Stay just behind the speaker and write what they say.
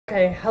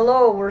Okay,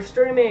 hello, we're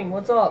streaming.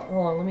 What's up?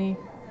 Hold on, let me.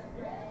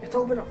 Let's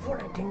open up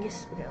Fortnite,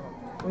 dingus. Okay,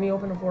 let me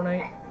open up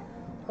Fortnite.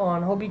 Hold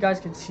on, hope you guys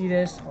can see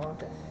this. I'll have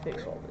to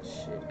fix all this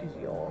shit because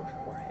y'all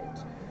are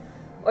foreheads.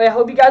 Oh yeah,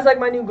 hope you guys like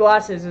my new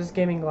glasses. This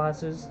gaming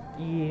glasses.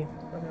 Yeah.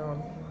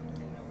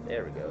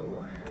 There we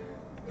go.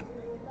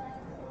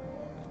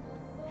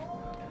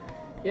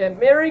 Yeah,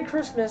 Merry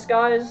Christmas,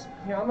 guys.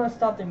 Here, I'm gonna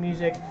stop the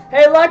music.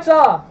 Hey,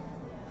 Alexa!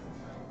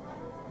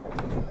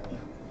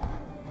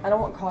 I don't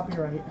want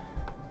copyright.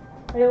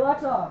 Hey,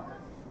 Alexa!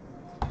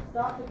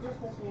 Stop the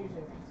Christmas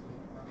music.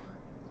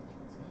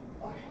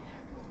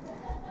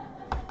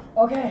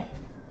 Okay.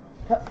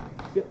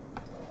 Yep.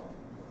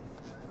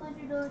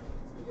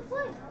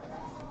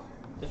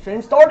 The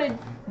stream started.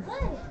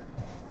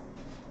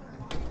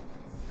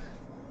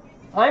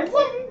 I'm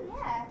playing.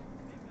 Yeah.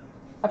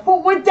 I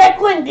put with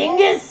Declan,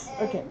 dingus.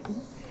 Okay.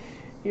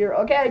 Here.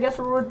 Okay, I guess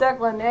we're with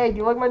Declan. Hey, do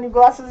you like my new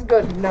glasses?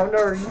 Good. No,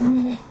 nerd.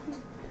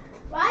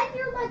 Why is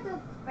there like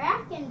a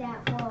crack in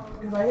that wall?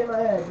 Because I hit my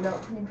head. No,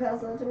 can you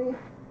pass that to me?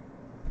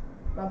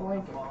 My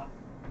blanket.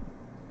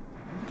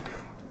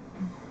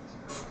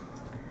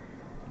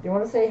 You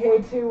want to say hey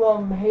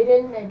to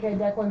Hayden, aka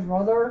Declan's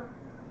brother?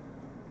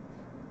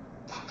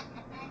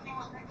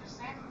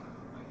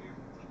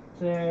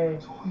 Say.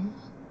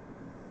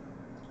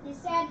 You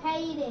said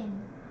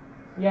Hayden.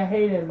 Yeah,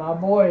 Hayden, my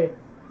boy.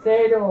 Say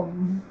hey to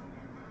him.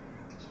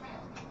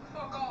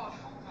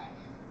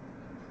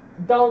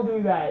 Don't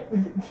do that.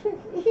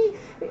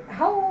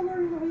 How old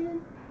are you,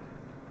 Hayden?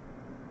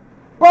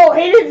 Bro,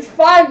 Hayden's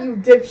 5, you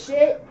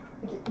dipshit.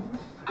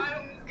 I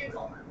don't give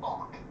a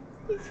fuck.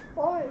 He's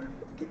 5.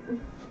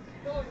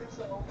 Know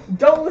yourself.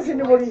 Don't listen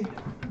to what he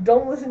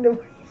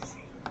says.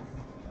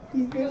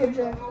 He's being a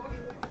jack.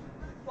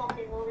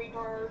 Fucking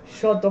retard.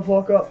 Shut the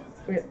fuck up.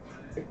 Okay.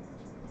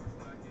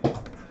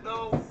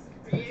 No,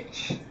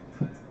 bitch.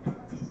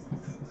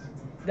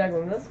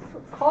 Declan, that's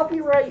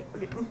copyright.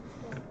 Okay.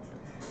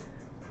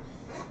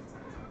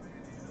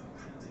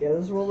 Yeah,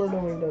 this is what we're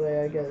doing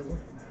today, I guess.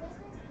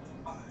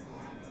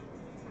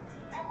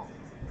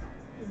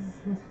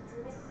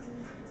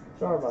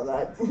 Sorry about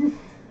that.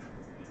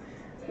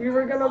 We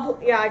were gonna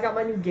yeah, I got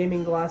my new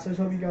gaming glasses.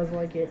 Hope you guys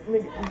like it.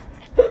 You're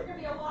gonna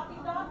be a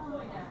walking dog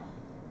toy now.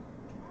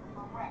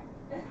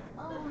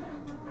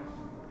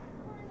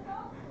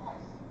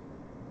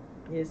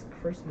 It's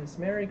Christmas.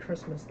 Merry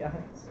Christmas,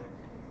 guys.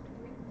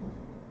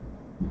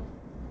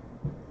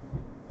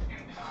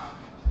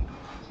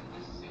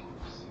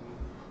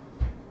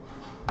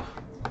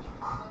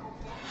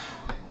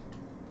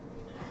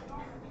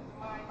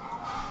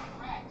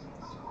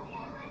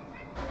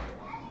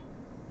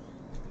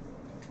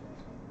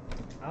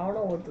 I don't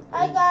know what the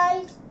Hi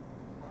guys.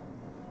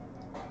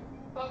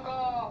 Fuck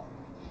off.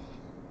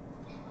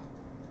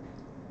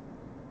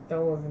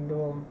 Don't listen to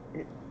him.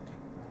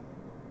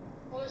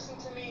 Listen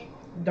to me.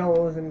 Don't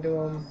listen to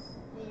him.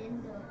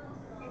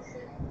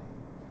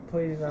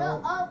 Please Shut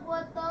don't. up,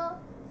 what the?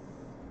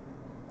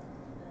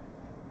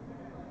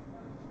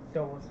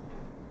 Don't listen.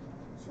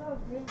 So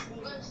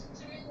busy. Listen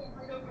to me.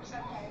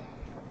 100%.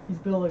 He's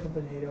built like a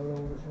potato.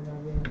 Don't listen to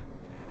me.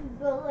 You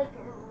go like a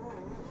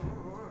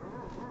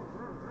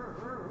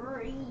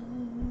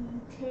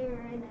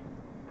retard.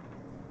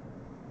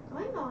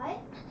 I'm not.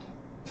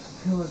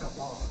 Feel like a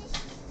boss.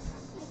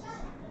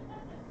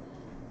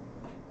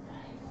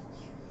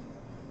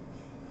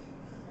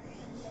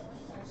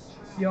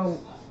 Yo,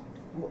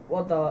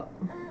 what the?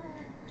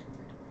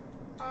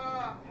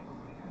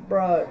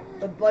 Bruh,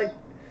 like,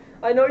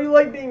 I know you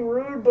like being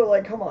rude, but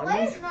like, come on,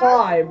 Why he's is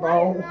 5,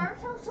 bro. Why is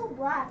Naruto so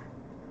black?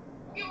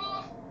 You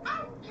off. I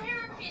don't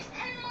care if he's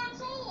 10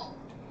 months old.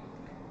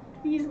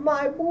 He's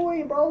my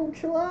boy, bro.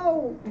 Chill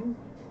out.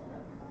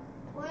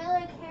 Or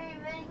like Harry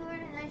Vinegar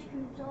and ice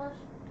cream sauce.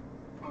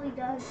 Oh, he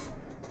does.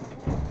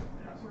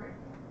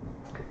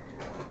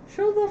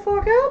 Shut the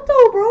fuck out,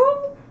 though,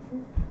 bro.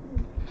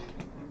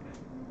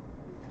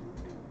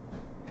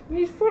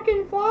 He's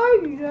freaking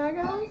 5, you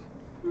jackass.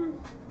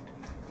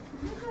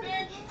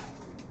 Bitch.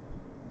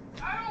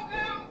 I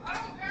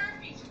don't care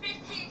if he's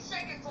 15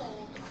 seconds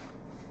old.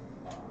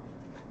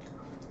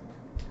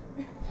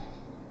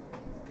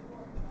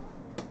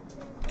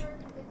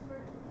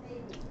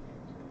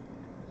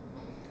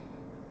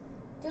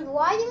 Dude,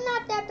 why are you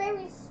not that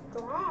very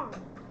strong?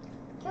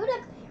 Kill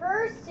the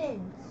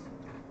persons.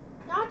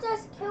 Not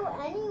just kill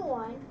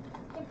anyone.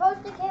 You're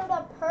supposed to kill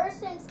the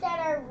persons that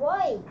are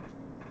white.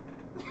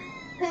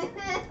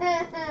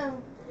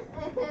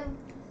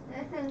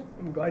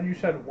 I'm glad you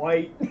said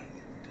white.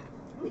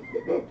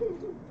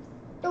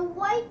 The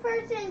white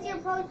persons you're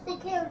supposed to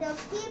kill. The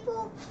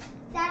people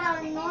that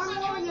are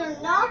normal you're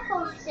not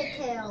supposed to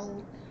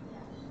kill.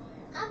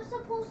 I'm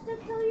supposed to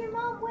kill your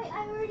mom. Wait,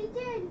 I already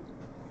did.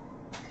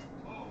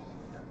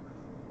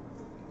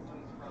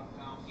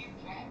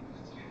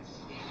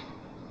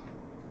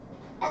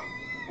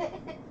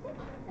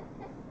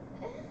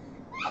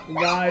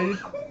 Guys.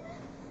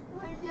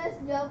 We're just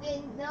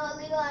joking. No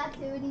illegal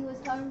activity was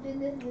covered in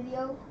this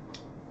video.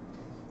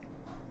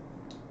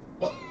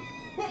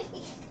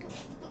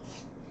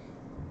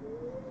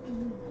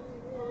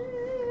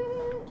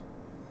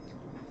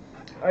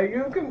 Are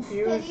you Can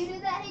confused? you do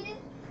that, Hayden?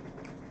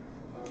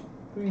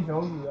 Who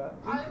told you that?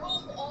 I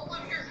hope all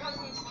of your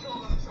cousins kill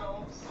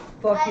themselves.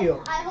 Fuck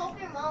you. I hope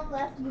your mom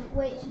left you.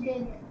 Wait, she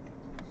did.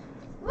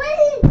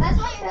 Wait! That's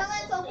why your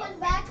helmet's open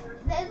back.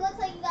 It looks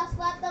like you got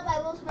slapped up by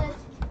Will Smith.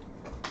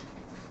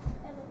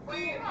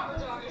 Wait, you have a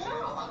dog. Shut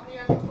up, ugly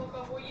ass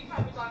motherfucker. Boy, you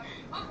have a dog.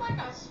 Look like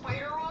a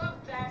spider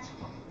web that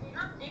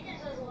your dick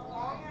is as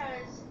long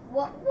as.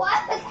 What?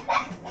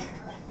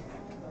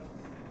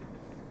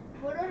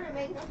 What does it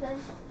make no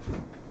sense?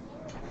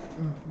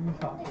 You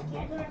talking.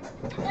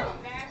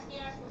 Nasty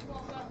ass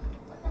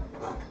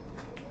motherfucker.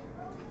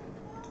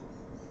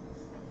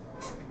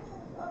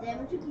 Damn,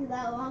 it took you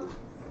that long.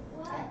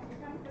 What?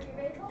 For your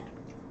bagel?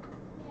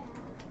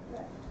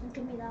 It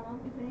took me that long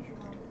to finish your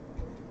mom.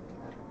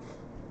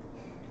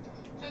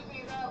 Took me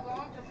that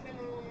long to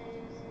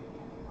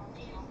finish.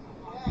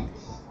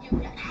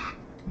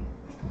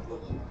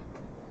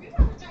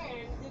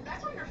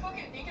 That's why your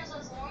fucking dick is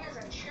as long as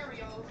a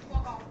Cheerio.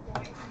 Fuck off,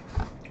 boy.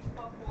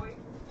 Fuck, boy.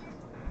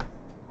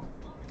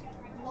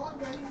 No one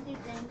does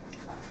anything.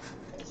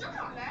 You're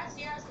not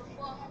nasty ass the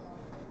fuck.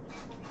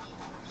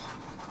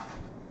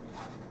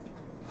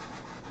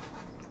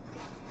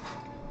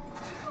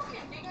 You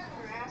fucking dig on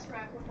your ass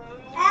crack with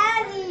those.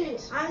 Addie!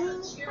 I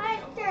mean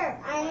Hector!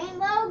 I mean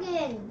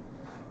Logan!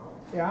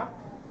 Yeah?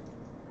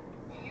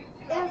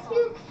 If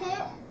you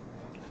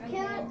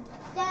kill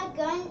that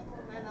gun,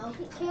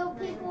 kill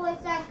people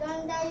with that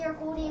gun that you're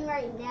holding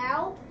right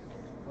now,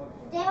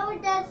 they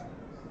would just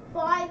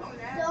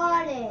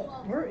 5-star it.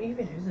 Where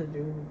even is this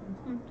dude?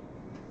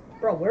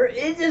 Bro, where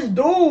is this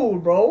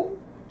dude, bro?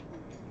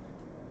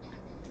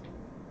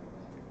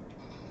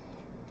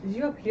 Is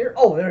he up here?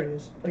 Oh, there he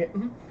is. Okay.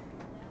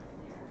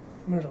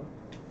 Move on.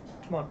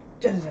 Come on.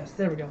 Get his ass.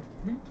 There we go.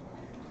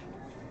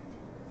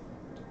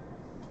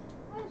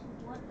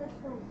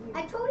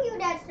 I told you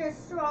that's the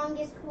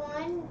strongest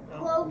one,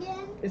 Oh.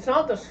 Logan. It's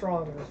not the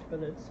strongest,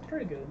 but it's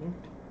pretty good.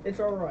 It's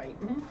alright.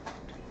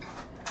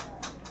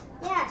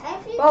 Yeah,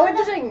 if you Oh, could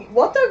interesting.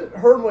 What the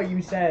heard what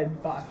you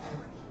said, but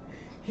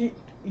he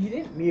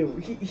didn't mute.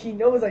 He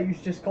knows that you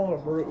just called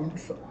him rude,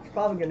 so he's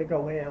probably gonna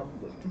go ham.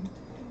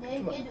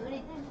 They can't do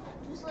anything.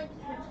 Just like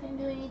your friends can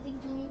do anything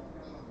to me.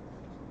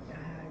 I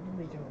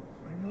really don't.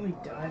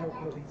 I don't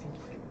really think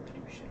you can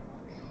do shit.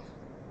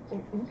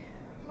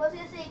 I was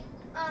gonna say,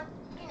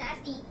 you're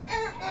nasty.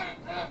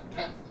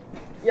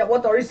 Yeah,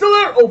 what the? Are you still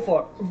there? Oh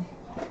fuck.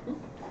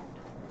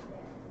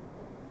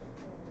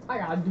 I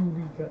got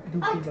doobie.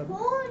 I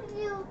told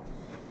you,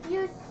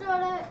 you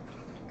sorta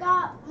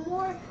got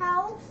more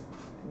health.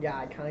 Yeah,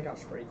 I kind of got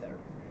sprayed there.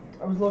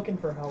 I was looking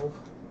for help.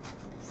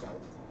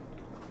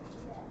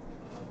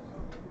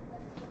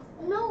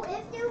 No,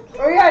 if you Oh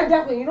killed, yeah,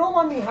 definitely. You don't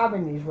want me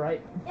having these,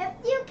 right? if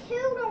you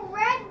killed a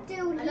red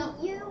dude,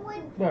 you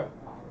would. No.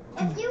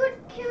 If you would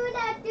kill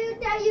that dude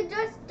that you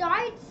just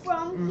died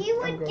from, he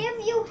would okay.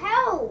 give you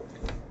health.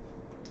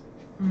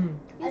 You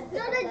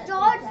should have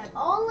dodged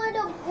all of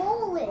the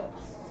bullets.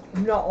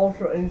 I'm not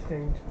ultra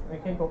instinct. I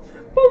can't go.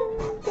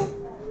 Boom,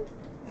 boom.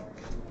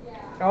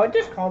 Oh, it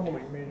just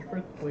complimented me. It's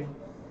pretty clean.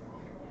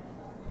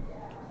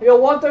 Yo,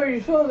 what are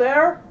you still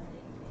there?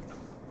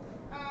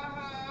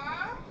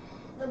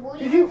 The booty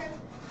Did you? head.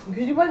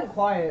 Because you went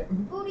quiet.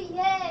 Booty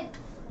head.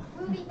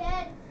 Booty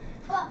head.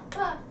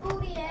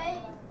 Booty head.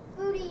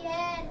 Booty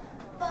head.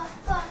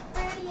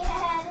 Booty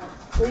head.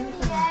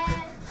 Booty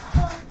head.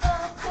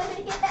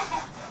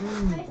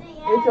 Booty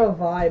head. It's a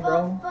vibe,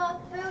 bro.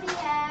 Booty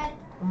head.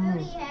 Mm.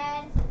 Booty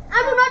head. I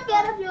do not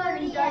care of your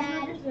booty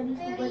head. Booty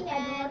Booty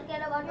head. I do not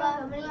care about your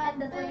family and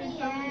the Booty family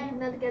head. do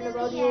not care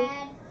about Booty you.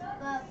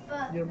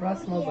 head. Your breath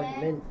smells like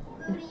mint.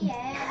 Booty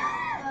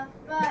head.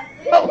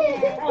 Booty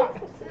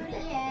head. Booty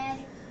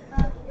head.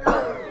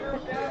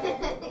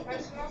 That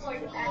smells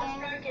like ass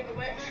crack and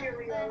wet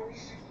Cheerios.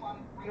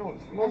 No, it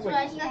smells That's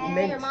like what I said.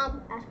 mint. Your mom.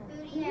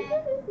 Booty head.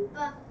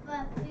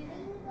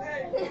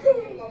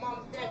 My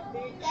mom's dead,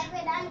 bitch.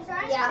 Declan, I'm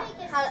trying Yeah, to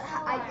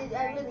make it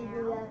I really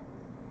do that.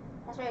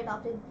 That's why I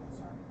adopted.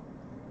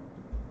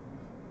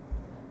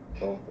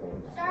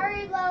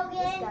 Sorry, This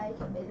Logan. guy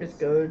came in. It's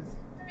good.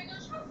 Nigga,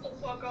 shut the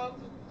fuck up.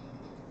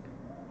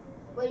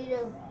 What do you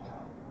do?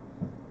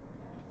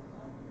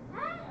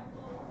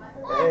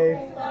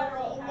 Hey. Come on.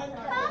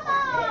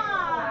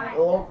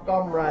 Hello,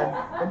 comrade.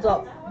 What's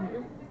up?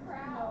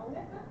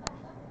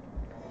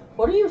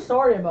 What are you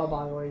sorry about,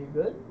 by the way? You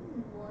good?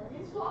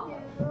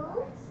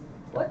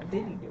 What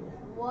did he do?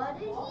 What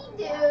did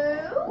he do?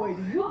 Wait,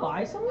 did you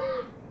buy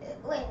something?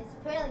 Wait, it's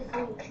apparently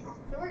free.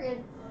 So we're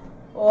good.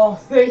 Oh,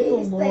 thank the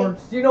Please, Lord.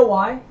 Do you know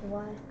why?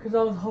 Why? Because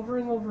I was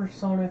hovering over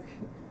Sonic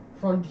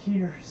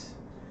Frontiers.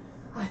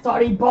 I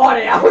thought he bought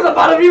it. I was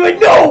about to be like,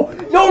 no!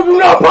 No, do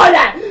not buy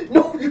that!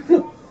 No, do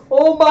not.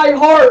 Oh, my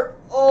heart.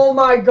 Oh,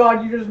 my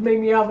God. You just made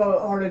me have a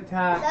heart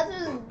attack.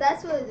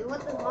 That's what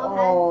the mom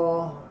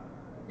Oh.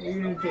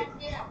 You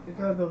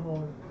got the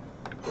phone.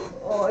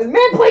 Oh, is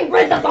man playing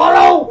Princess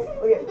Auto?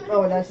 Okay.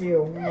 Oh, that's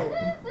you.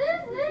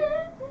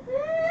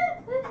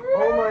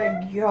 Oh,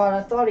 my God.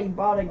 I thought he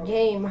bought a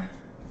game. had.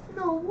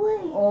 No way.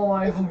 Oh,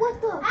 my It's heart.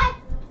 what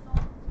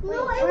the?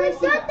 No, Wait, it where was is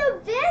he? just the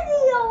video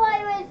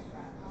I was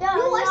done.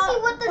 No, I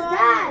see. What does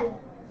that?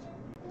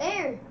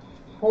 There.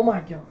 Oh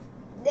my god.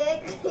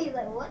 He's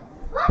like, what?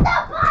 What the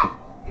fuck?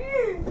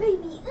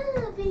 Baby,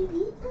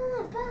 baby,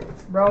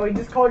 Bro, he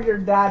just called your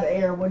dad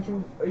Air. Are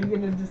you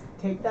gonna just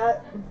take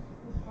that?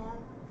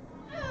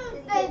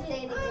 Baby,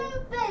 baby.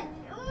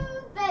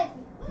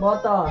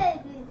 What the?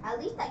 Baby. At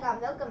least I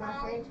got milk in my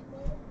fridge.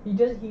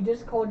 He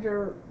just called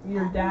your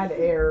dad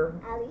Air.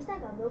 At least I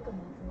got milk in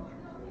my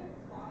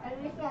fridge.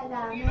 At least I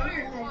got You know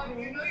your vlog.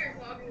 You know your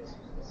vlog is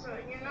so.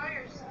 You know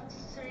you're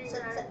saying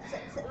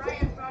that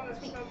Ryan found a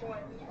snowboy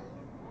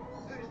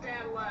whose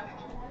dad left.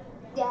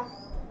 Yeah.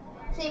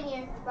 Same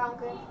here, brown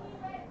crib.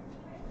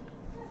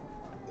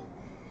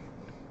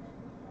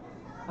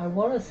 I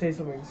want to say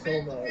something so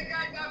The bad.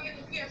 guy got me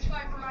the PS5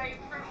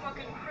 for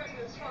fucking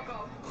Christmas. Fuck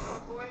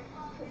off, boy.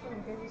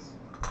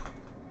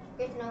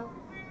 Good to know.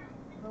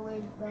 But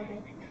where's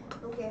Bubba?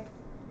 Don't care.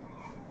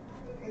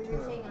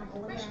 You're saying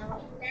I'm living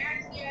out.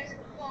 Nasty as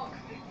fuck.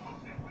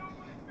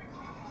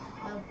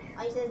 No.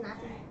 All you said is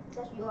nasty.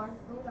 That's what you are.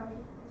 I'm sorry.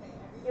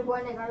 You're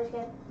born in a garbage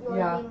can. You are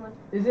Yeah. the mean one.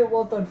 Is it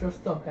what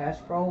just the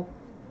best, bro?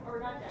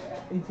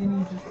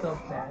 Isn't he just the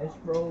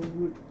best, bro?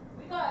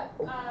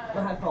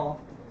 My hat fell off.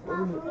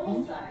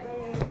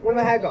 Where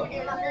my hat go?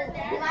 You're my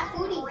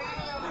foodie.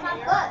 My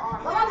foot.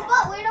 Where's my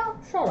foot,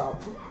 weirdo? Shut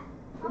up.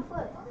 My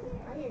foot.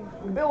 Right here.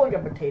 You're building a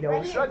potato.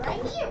 Right here. Shut Right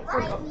up. here.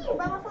 Right here.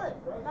 By my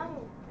foot. Down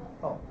here.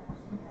 Oh.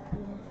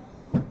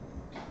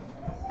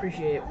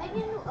 Appreciate it.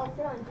 Maybe a new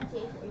outfit on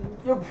GTA for you.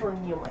 You're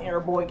premium hair,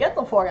 boy. Get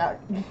the fuck out.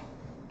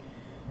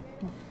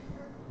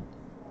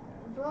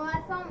 Bro,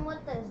 I found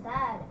what does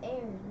that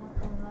air. Not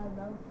gonna lie,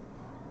 bro.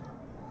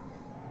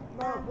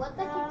 Bro, what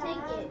the can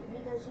take it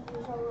because he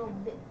was a little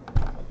bit.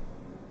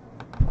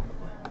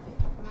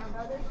 My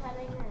brother's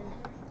having an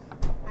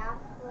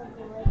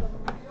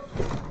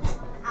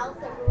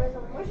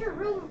algorithm. Where's your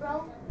room,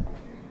 bro?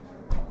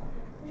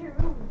 Where's your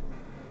room?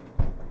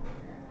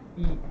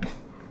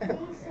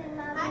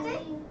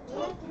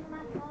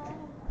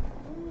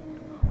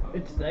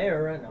 It's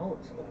there right now.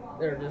 It's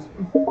there. Just.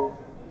 Look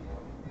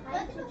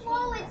at the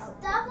wall, it's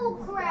double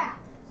cracked.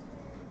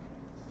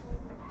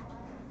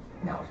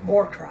 Now it's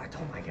more cracked.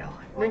 Oh my god.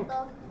 What the?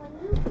 When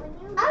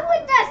you I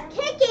was just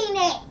kicking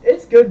it.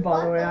 It's good,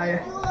 by the way.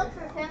 When you look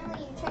for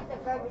family, you check the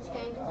garbage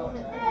can because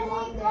you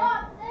don't belong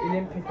there. You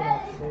didn't pick it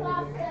up. So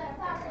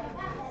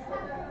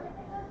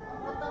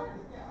What the?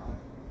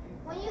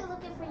 When you're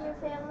looking for your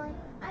family,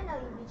 I know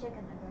you'd be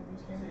checking the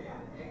garbage can.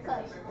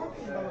 Because that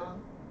could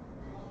belong.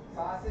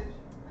 Sausage?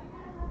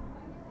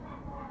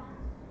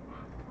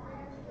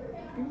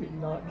 you did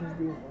not just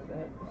do it like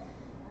that.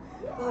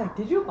 Like,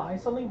 did you buy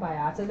something by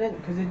accident?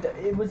 Because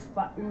it was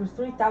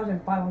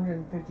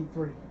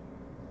 3,553.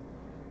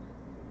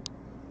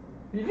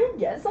 Did you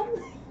get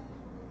something?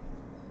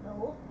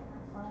 No.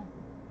 Why?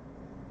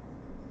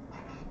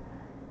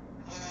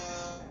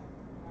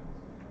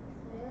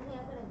 The only thing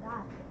I could have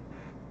got.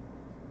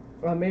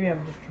 Well, maybe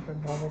I'm just tripping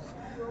balls.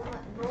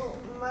 Bro,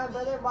 my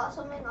brother bought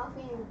something off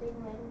of your thing,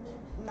 man.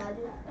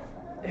 Imagine.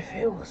 If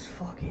it was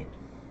fucking.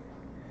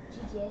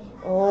 GTA.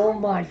 Oh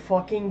my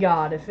fucking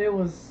god! If it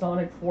was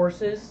Sonic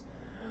Forces.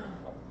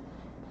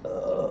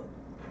 Yo.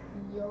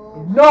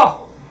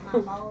 No! My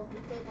balls be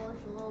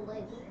ticklish a little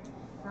bit.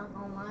 Not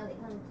gonna lie, they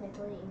kind of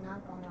tickle it.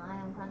 Not gonna lie,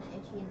 I'm kind of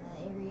itchy in the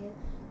area.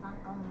 Not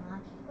gonna lie.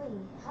 Wait,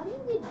 how do you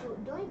get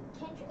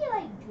can't you get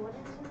like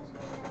Jordans in this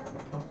game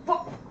now? Oh,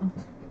 fuck! Can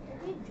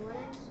you get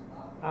Jordans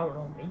I don't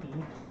know, maybe.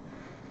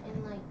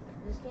 in like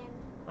this game?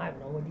 I have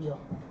no idea.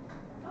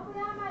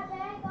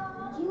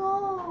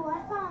 Yo,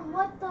 I found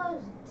what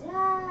does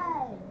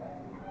that?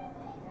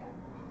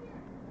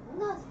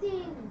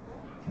 Nothing.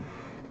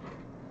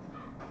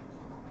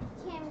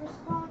 Can't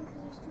respond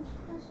because it's too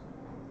close.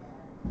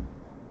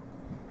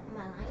 Am I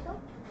lying though?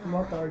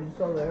 What are you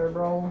still there,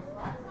 bro?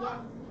 Yeah,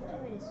 he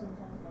committed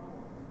suicide.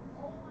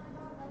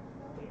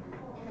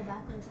 In the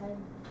back of his head.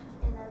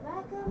 In the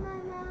back of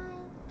my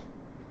mind.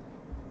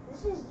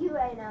 This is you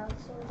right now.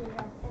 In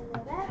the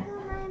back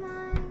of my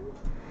mind.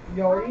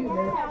 Yo, are you I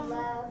there? have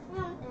left,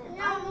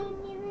 and I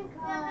didn't even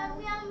cry.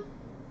 Yum,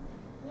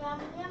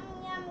 yum, yum,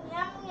 yum,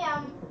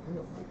 yum.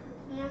 Yum,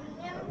 yum,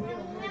 yum,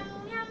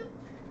 yum, yum.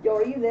 Yo,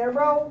 are you there,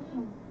 bro?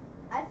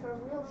 I for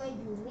real made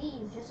you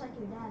leave, just like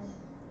your dad.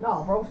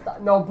 No, bro,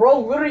 stop. No,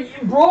 bro is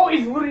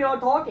literally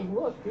not talking.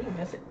 Look, he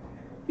missed it.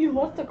 He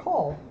left the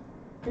call.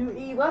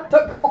 He left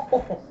the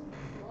call.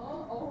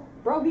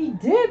 Bro, he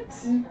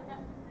dipped. And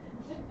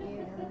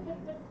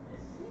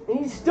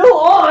he's still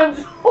on,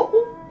 so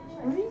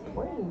what are you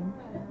playing?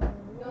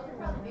 They're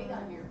probably big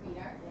on your feet,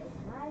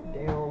 aren't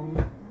they?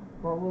 Damn.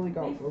 Bro really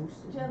got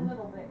roasted. Just a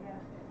little bit, yeah.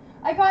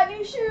 I got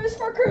new shoes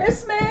for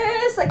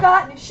Christmas. I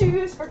got new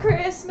shoes for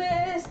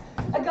Christmas.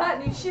 I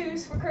got new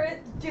shoes for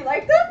Christmas. Do you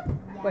like them?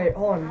 Wait,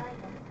 hold on.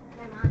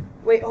 They're mine.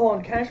 Wait, hold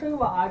on. Can I show you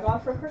what I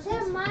got for Christmas?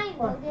 They're mine,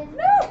 What? Logan.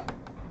 No.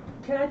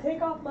 Can I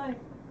take off my...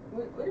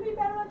 Would it be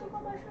better if I took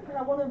off my shirt? Because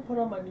I want to put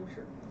on my new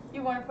shirt.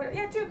 You want to put it?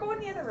 Yeah, do go in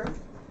the other room.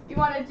 You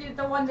want to do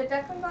the one that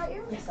Declan got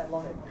you? Yes, I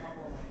love it.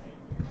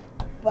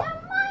 They're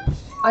my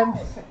shoes. I'm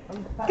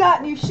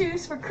Got new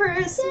shoes for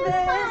Christmas.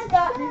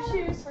 Got new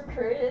shoes for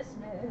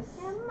Christmas.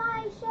 And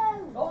my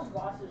shoes. Those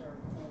glasses are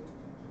cool.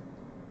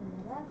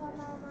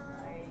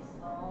 Nice.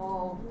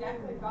 Oh,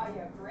 Declan got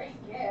you a great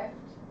gift.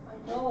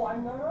 I know,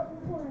 I'm not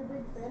really a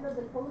big fan of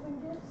the clothing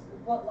gifts,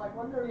 but like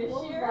when they're This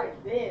clothes year?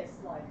 like this,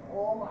 like,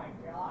 oh my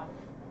god.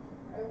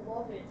 I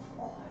love it.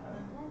 Oh,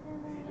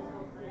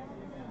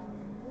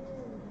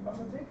 I'm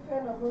a big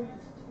fan of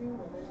hoodies too,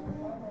 and then you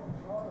find them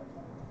products.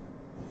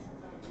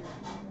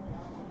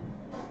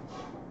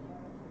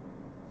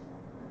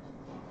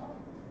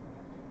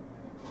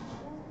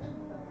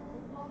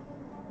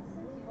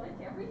 You like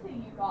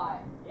everything you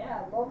got.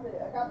 Yeah, I love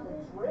it. I got the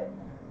drip.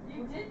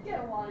 You did get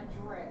a lot of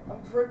drip.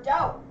 I'm dripped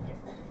out.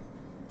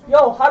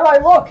 Yo, how do I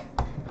look?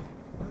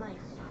 Nice.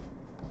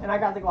 And I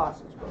got the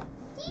glasses, bro.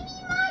 Give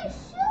me my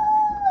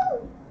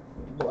shoe.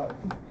 What?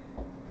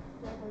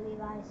 Can't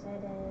believe I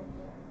said it.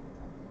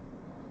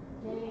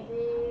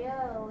 Baby,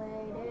 you're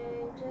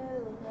waiting to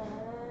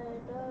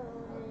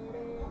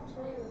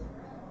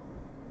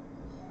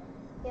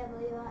Can't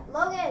believe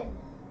Logan,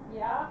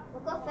 Yeah?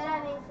 look what fit I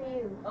made for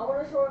you. I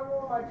want to show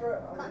everyone my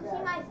drip. Come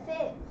see my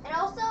fit. And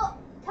also,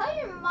 tell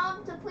your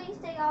mom to please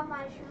take off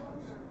my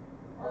shoes.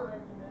 I'll let you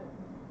know.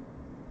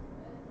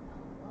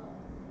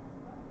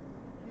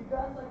 You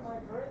guys like my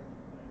drip?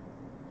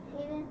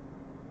 Hayden?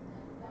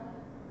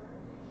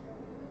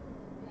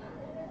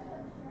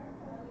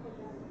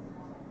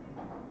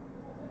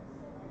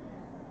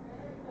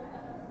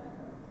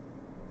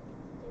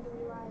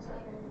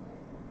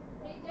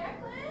 Hey,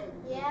 Declan?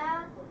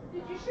 Yeah?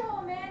 Did you show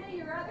Amanda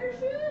your other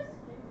shoes?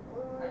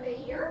 Are they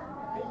here?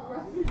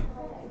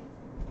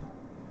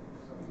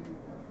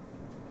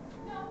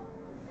 No.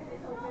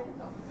 It's okay.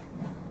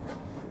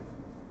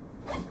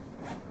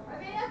 Are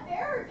they up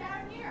there or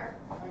down here?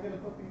 I'm gonna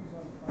put these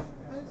on.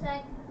 One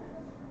sec.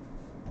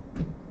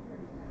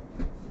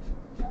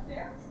 Up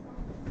there?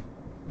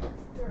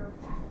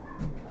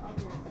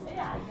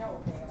 Yeah, I know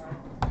they are.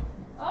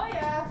 Oh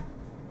yeah.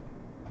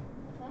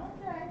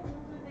 Okay,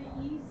 those are the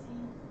easy.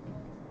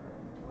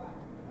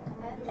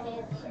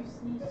 You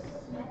sneeze.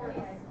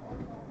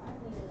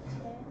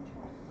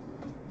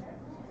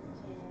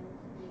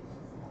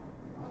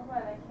 Oh,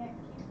 what? I can't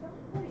keep them?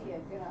 What are you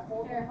gonna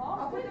hold Here, them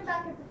I'll put hostage? them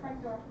back at the front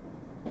door.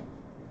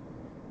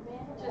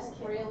 Just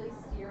really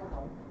steer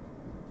them.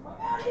 I'm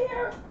out of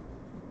here.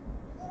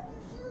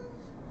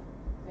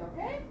 You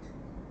okay?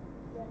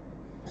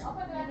 I'll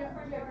put them back at the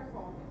front You have door. your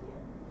phone with you.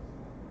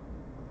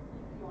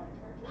 You want to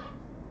charge it?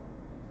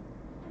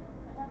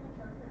 I have the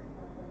charger.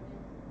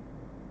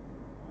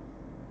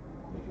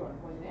 If you want to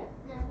put it in.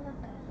 Did you want to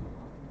put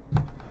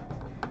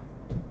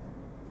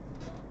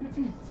it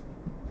in?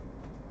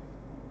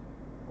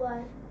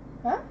 What?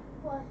 Huh?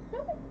 What?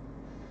 Nothing.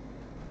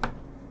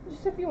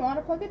 Just if you want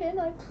to plug it in,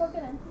 I plug it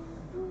in.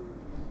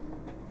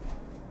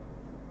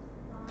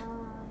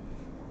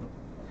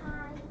 I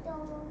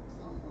don't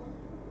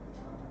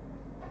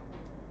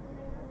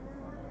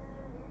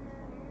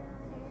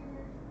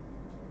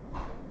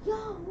Yo,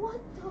 what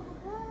the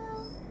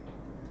hell?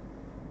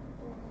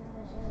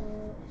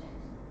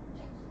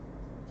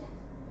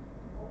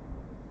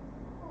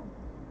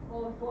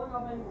 Oh, it's going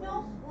up anyway.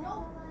 No,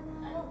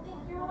 I don't think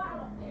you're allowed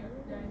up there.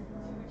 There's too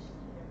much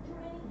too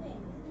many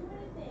things. Too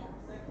many things.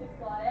 The kid's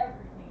got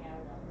everything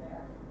out up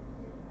there.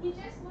 He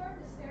just learned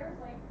the stairs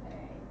like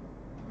today.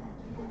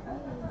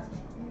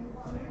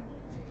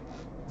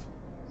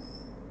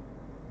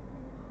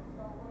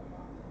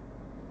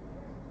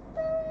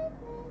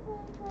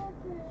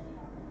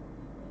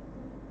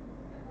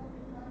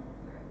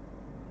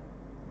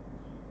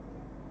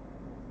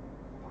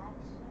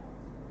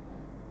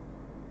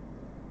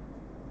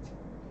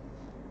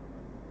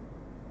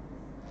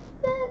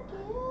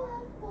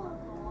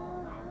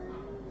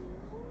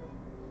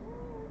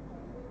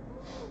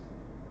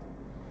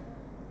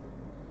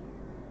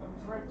 I'm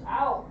dripped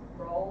out,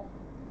 bro.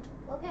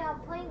 Okay, I'm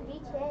playing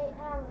GTA and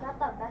I've got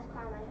the best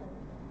car in my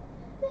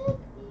hood.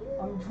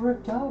 I'm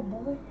dripped out,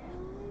 boy.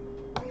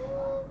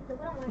 Look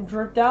what I'm I'm wearing.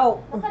 dripped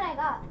out. Look what I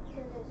got.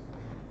 Here's this.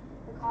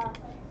 The car.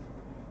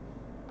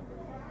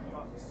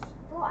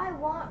 Bro, I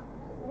want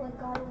what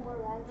God of War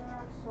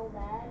Ragnarok so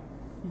bad.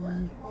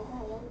 Like, I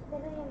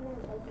literally am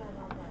gonna break my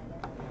mom when I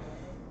get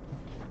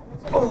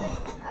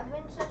it. I've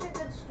been such a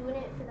good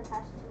student for the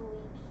past 2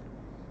 weeks.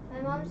 My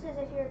mom says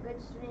if you're a good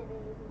student, then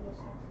you can get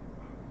stuff.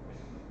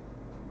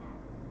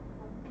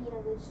 I'm being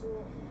a good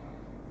student.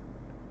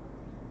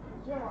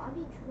 Yo, I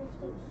be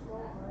drifting so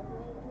hard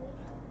lately.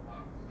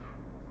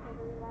 I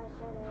believe I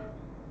said it.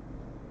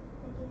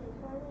 Thinking it's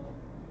funny.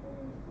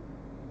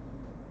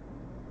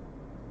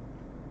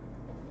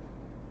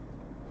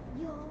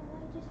 Yo,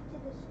 I just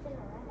did a spin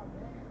around.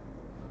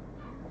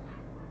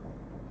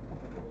 I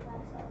believe I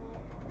said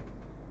it.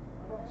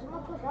 Bro, if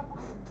someone pulls up, I'm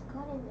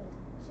cutting them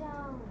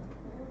down.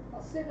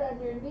 I'll sit on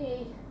your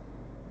knee.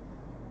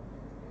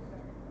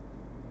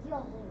 Yo,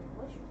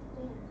 what's your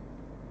thing?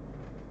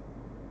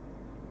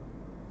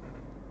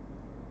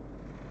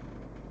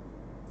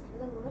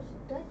 Look,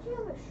 don't you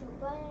have a shoot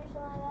button or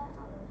something like that?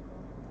 Oh, that's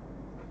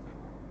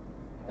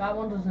cool. That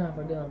one doesn't have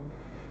a gun.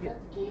 Is that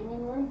the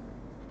gaming room?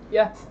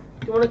 Yeah.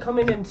 Do you want to come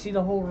in and see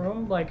the whole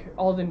room, like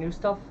all the new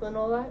stuff and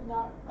all that?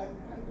 No, I'm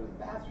gonna go to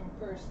the bathroom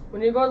first.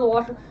 When you go to the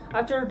washroom,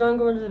 after you're done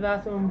going to the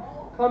bathroom,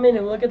 come in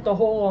and look at the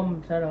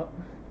whole setup.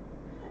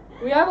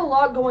 We have a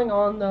lot going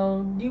on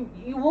though.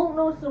 You won't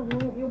notice the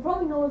room. You'll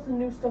probably notice the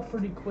new stuff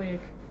pretty quick.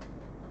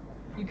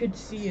 You could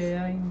see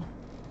it.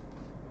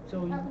 So.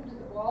 What happened to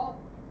the wall?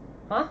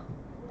 Huh?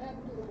 What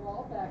happened to the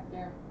wall back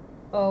there?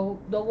 Oh,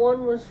 the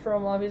one was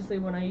from obviously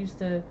when I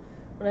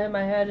had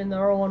my head, and the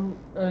other one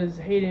was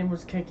Hayden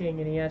was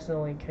kicking and he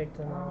accidentally kicked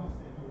him off.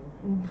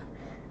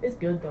 It's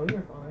good though.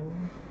 You're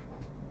fine.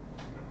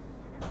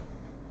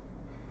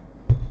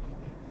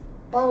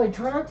 By the way,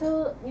 try not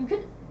to. You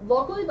could.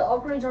 Luckily, the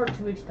upgrades aren't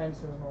too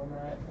expensive on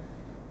that.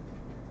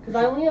 Cause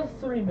I only have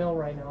 3 mil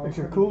right now. Is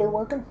your cooler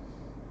working?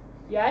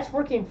 Yeah, it's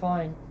working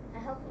fine. I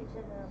hope you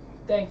said that.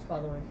 Thanks, by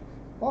the way.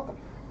 Welcome.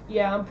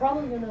 Yeah,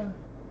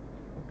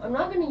 I'm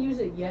not gonna use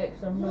it yet,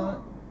 cause I'm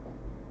not.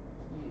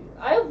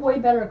 I have way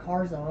better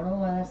cars though. I don't know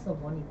why that's the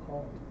one you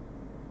called.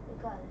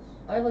 Because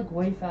I have like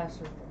way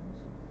faster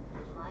things.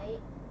 might.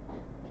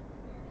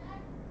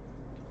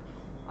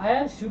 I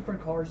have super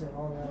cars and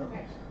all that.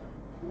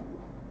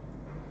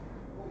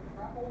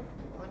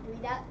 Want to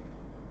read that?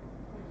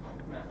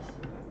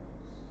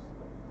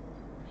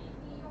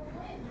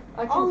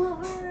 Actually,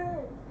 Oliver!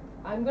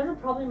 I'm gonna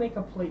probably make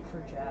a plate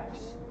for Jax.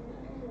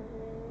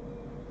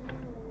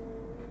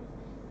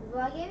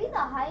 Well, I gave you the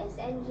highest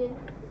engine.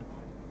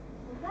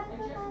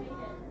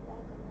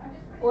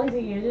 Only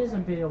thing it is a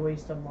bit of a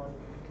waste of money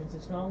because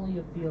it's not only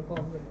a vehicle.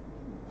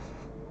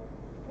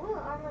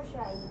 What armor should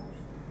I use?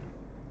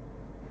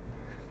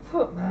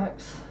 Put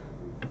max.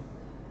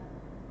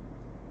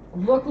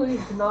 Luckily,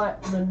 it's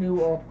not the new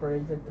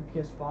upgrades like the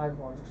PS5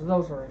 ones because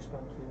those are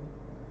expensive.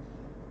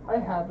 I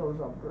have those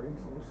upgrades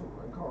on some of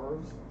my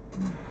cars.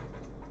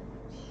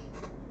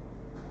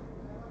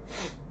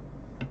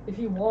 If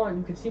you want,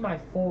 you can see my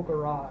full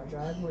garage.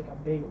 I have like a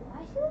big one.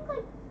 I feel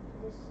like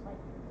this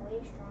way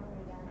stronger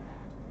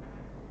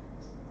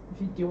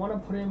again. Do you want to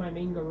put it in my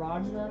main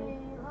garage then?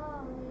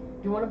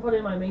 Do you want to put it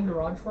in my main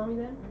garage for me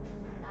then?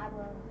 I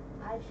will.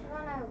 I just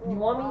wanna go You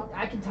want me?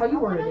 I can tell you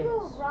where it I is.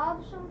 wanna go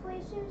rob some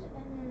places and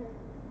then.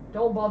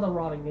 Don't bother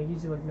robbing me.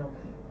 He's like, no.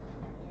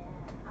 Yeah,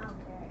 I don't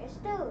care. It's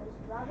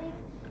robbing.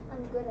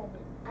 I'm good at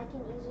it. I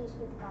can easily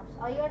escape the cops.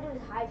 All you gotta do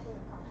is hide from the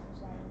cops. I'm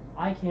saying.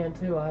 I can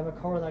too. I have a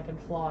car that can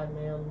fly,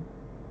 man.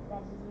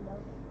 That's easy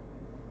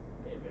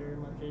though. It very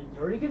much is.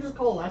 Or you could just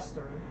call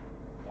Lester.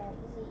 Yeah,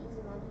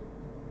 easy money.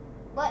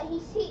 But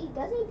he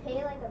doesn't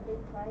pay like a big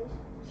price.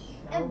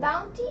 No. And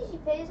bounties he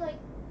pays like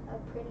a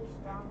pretty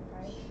strong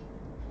price.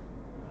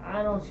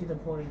 I don't see the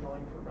point in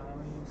going for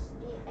bounties.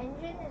 The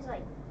engine is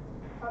like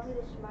probably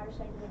the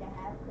smartest idea to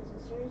have because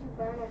as soon as you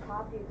burn a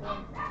cop, you're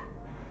good.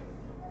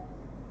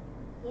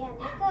 Yeah,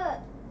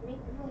 wait,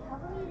 how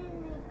come you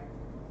didn't make?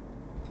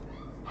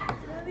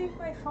 Did I leave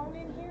my phone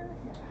in here?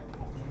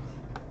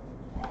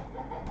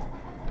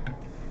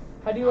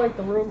 How do you like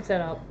the room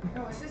setup?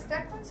 No, is this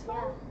Declan's Yeah,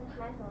 phone? it's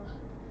my phone.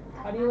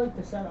 How do you like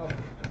the setup? It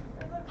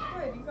looks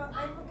good.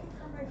 I'm looking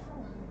for my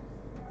phone.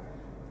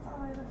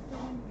 Oh, I left it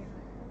in here.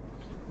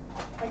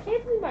 I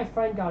can't believe my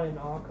friend got an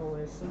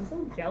Oculus. I'm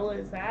so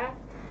jealous, huh?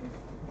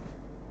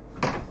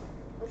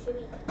 What should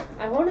we?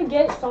 I want to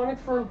get Sonic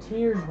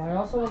Frontiers, but I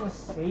also want to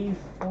save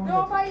for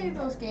No, I'll buy you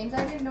those games.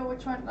 I didn't know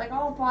which one. Like,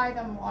 I'll buy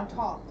them on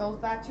top.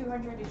 That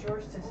 200 is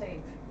yours to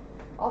save.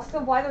 I'll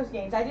still buy those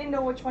games. I didn't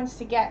know which ones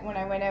to get when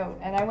I went out,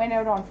 and I went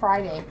out on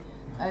Friday,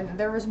 and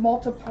there was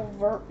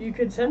multiple. You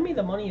could send me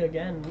the money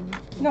again.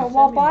 No,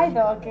 I'll buy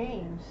the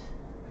games.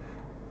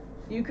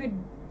 You could.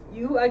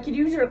 I could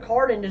use your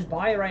card and just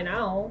buy it right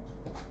now.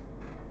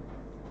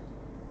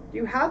 Do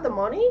you have the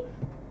money?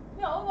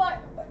 No,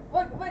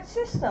 what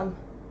system?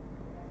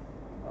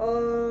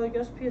 I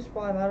guess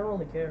PS5. I don't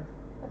really care.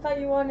 I thought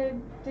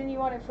didn't you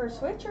want it for a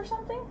Switch or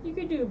something? You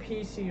could do a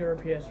PC or a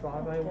PS5. I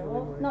Okay, really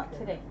well, wouldn't not care.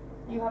 today.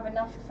 You have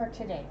enough for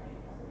today.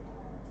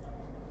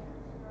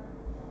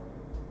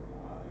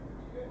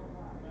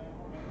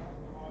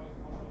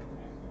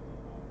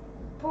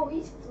 Bro,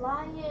 he's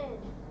flying.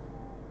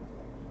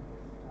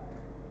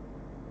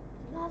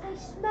 No, they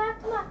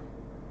smacked my.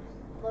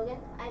 Logan,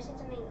 I said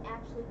something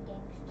absolute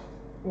gangster.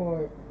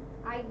 What?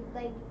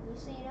 You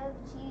see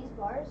these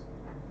bars?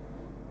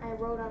 I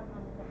wrote on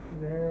one of them.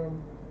 Damn.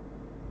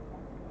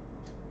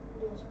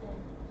 Do a spin.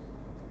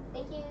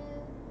 Thank you.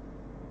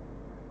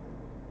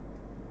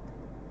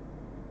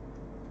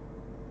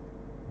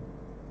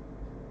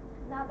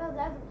 Now they'll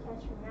never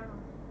catch me now.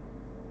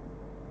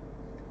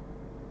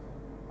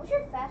 What's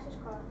your fastest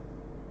car?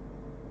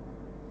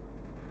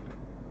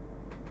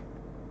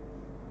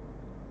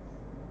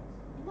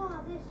 No,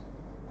 this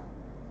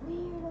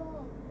weirdo.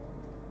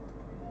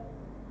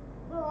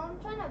 Bro, I'm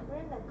trying to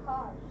burn the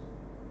cops.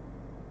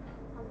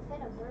 I'm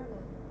finna burn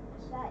them.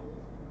 It's that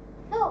easy.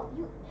 No,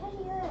 you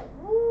idiot.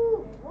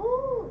 Woo,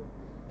 woo.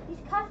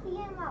 These cops be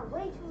getting my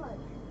way too much.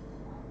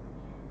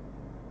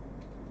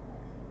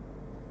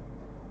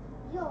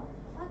 Yo,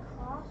 if I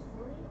cross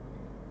 40.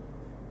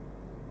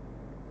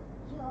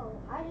 Yo, Yo,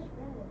 I just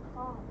burned the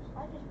cops.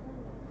 I just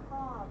burned the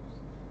cops.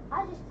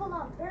 I just full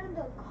on burned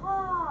the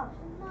cops.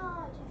 No,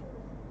 I just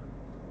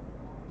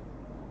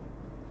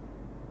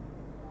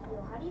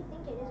Yo, how do you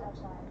think it is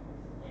outside?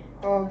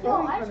 Oh, Yo,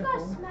 probably I just kinda got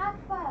cool.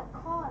 smacked by a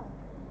car.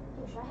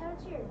 Yo, should I head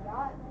to your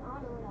yacht?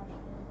 I don't know what I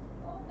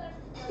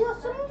should do. Yo,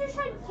 someone just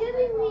tried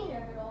killing me.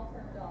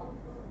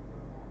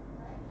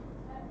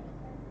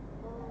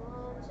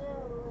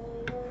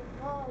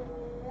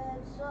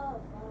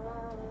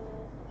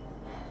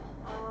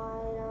 I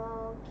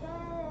don't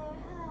care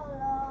how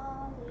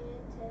long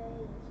it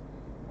takes.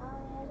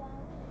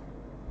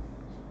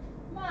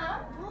 Mom?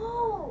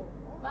 No!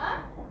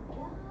 Mom?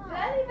 Did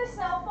I leave a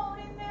cell phone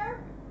in there?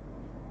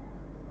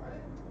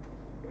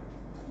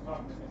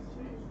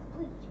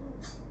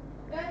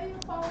 Did I leave a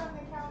phone on the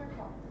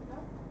countertop? No?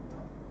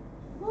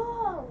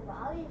 Whoa!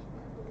 Molly's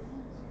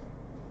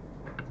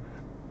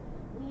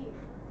weird.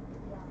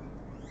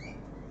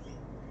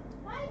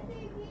 Hi,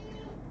 baby.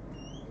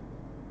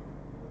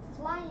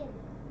 Flying.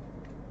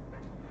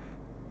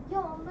 Yo,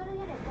 I'm literally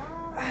gonna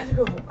die. I have to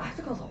go to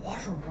the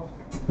washroom, bro.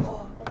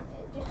 Oh,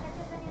 Just check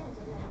if anyone's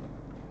in there.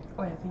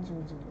 oh yeah, I think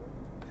someone's in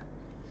there.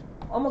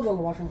 I'm gonna go to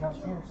the washroom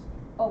downstairs.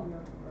 Oh,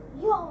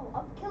 yeah. Yo,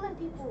 I'm killing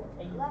people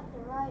Hey. left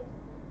and right.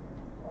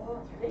 Oh,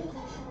 Flip,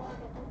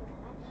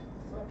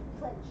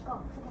 flip, go,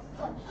 flip,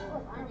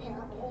 flip. I don't care.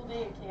 The whole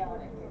day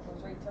chaotic. It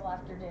goes right till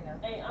after dinner.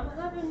 hey, I'm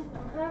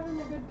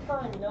having a good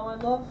time, you know.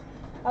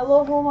 I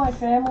love all my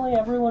family.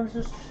 Everyone's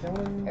just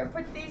chilling. Here,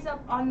 put these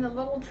up on the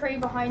little tray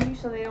behind you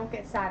so they don't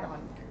get sat on.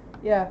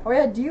 Yeah. Oh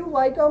yeah. Do you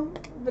like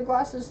the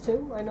glasses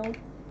too? I know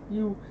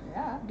you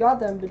Yeah. got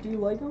them, but do you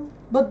like them?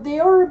 But they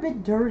are a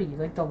bit dirty,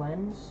 like the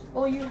lens.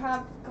 Well, you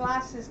have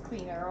glasses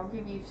cleaner. I'll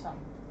give you some.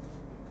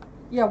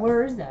 Yeah.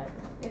 Where is that?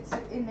 It's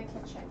in the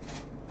kitchen.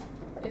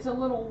 It's a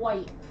little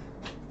white.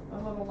 A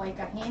little like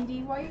a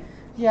handy white.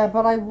 Yeah,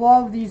 but I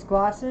love these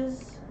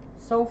glasses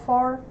so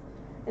far.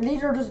 And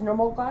these are just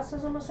normal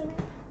glasses, I'm assuming?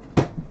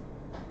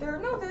 They're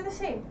the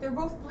same. They're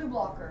both blue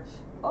blockers.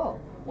 Oh.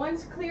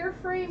 One's clear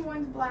frame,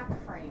 one's black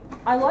frame.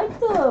 I like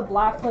the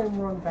black flame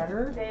one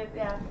better,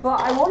 Yeah. but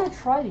I want to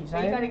try these. So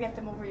you gotta get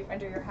them over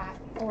under your hat.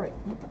 Alright.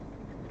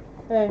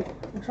 Hey,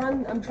 I'm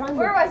trying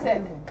Where was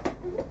it?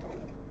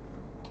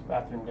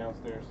 Bathroom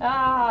downstairs.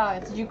 Ah,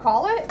 did you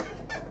call it?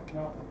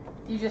 No.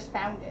 You just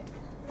found it.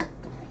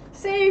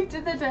 Saved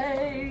the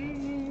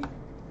day.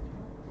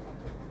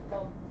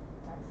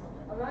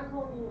 I'm not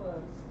calling you a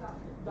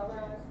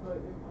dumbass,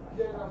 but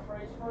there's a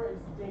phrase for it,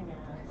 it's ding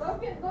ass.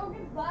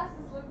 Logan's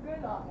glasses look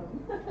good on him.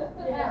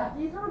 Yeah,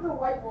 these are the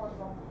white ones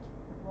on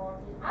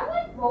Rocky. I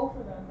like both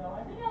of them though.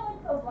 I think I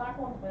like the black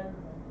ones better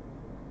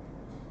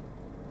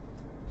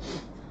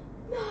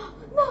though.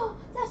 No,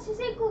 that's his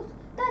ankles.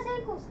 That's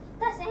ankles.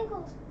 That's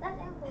ankles. That's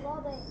ankles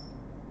all day.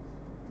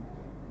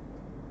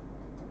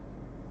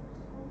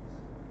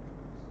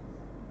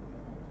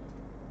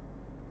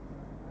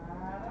 I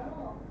don't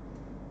know.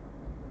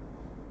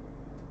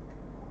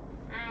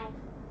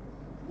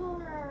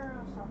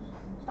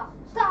 No.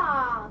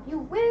 Stop.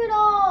 You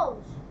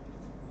weirdos.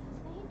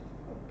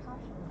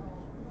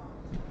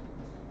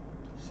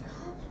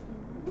 Stop.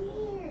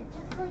 Weird.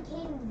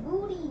 Defecating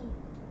booty.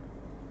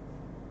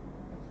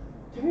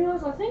 To be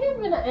honest, I think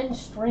I'm gonna end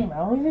stream. I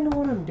don't even know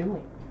what I'm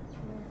doing.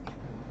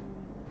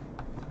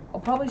 I'll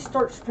probably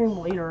start stream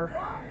later.